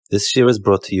This year is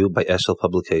brought to you by Eshel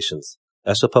Publications.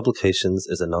 Eshel Publications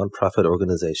is a non-profit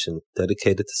organization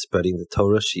dedicated to spreading the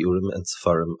Torah, Shiurim, and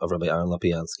Sefarim of Rabbi Aaron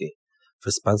Lapiansky. For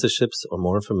sponsorships or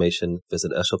more information,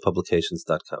 visit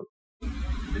eshelpublications.com.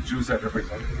 The Jews had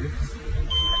representatives.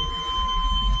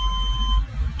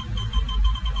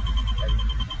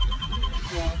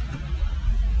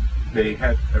 They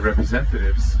had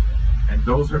representatives, and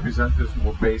those representatives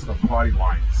were based on party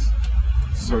lines.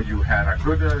 So you had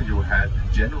Aguda, you had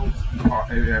General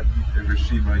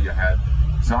Rishima, you had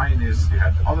Zionists, you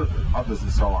had others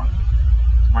and so on.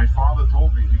 My father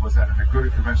told me he was at an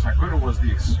Aguda convention. Aguda was the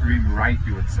extreme right,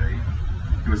 you would say.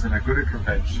 He was in an Aguda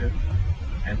convention,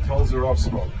 and Tolzerov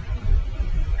spoke.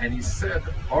 And he said,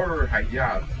 Or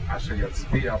Hayat Asher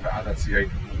Yatzbiya Ba'adat Tziyayim.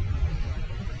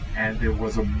 And there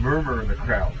was a murmur in the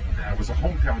crowd. It was a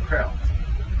hometown crowd.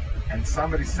 And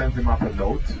somebody sent him up a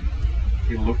note.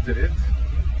 He looked at it.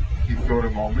 He thought a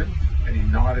moment, and he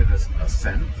nodded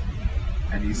assent,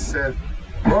 and he said,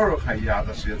 Baruch Hayad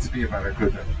Asher Yatzbiya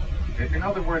Ba'adat. In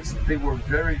other words, they were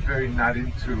very, very not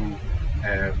into,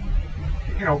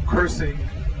 cursing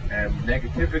and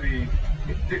negativity.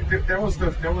 That was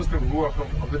the ruach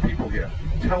of the people here.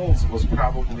 Telz was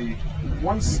probably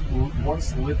once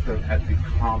Litta had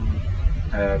become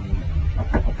a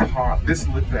part. This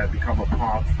Litta had become a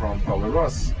part from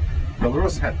Belarus.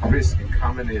 Belarus had Brisk and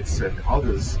Kamenetz and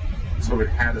others, so it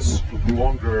had a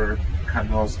stronger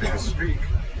kanostic streak.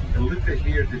 And Litta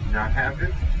here did not have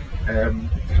it.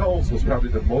 Telz was probably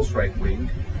the most right wing,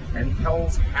 and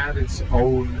Telz had its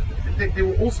own. They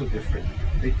were also different.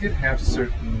 They did have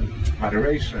certain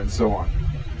moderation and so on.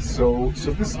 So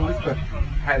this Litta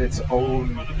had its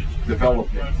own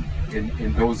development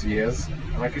in those years.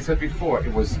 And like I said before,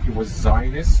 it was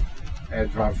Zionist,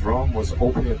 and Rav Rom was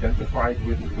openly identified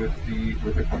with the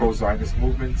pro-Zionist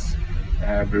movements.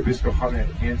 Rabbi Chana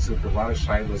had answered a lot of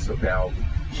shilas about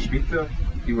Shemitah.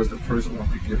 He was the first one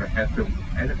to give a heter,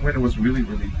 and when it was really,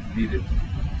 really needed.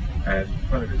 And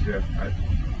that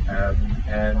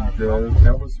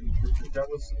was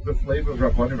the flavor of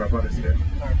Rabbanim here.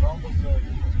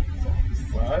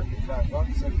 What?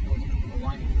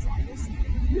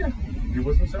 Yeah, he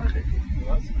was Mizrahi. He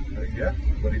was? Yeah.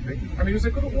 What do you think? I mean, he was a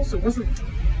good also. It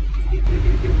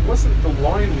wasn't the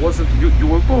line wasn't you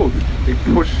were both. They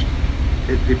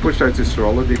pushed out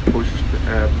Yisrael, they pushed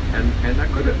and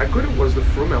Aguda was the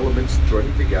frum elements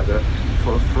joining together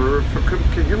for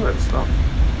Kehillah and stuff.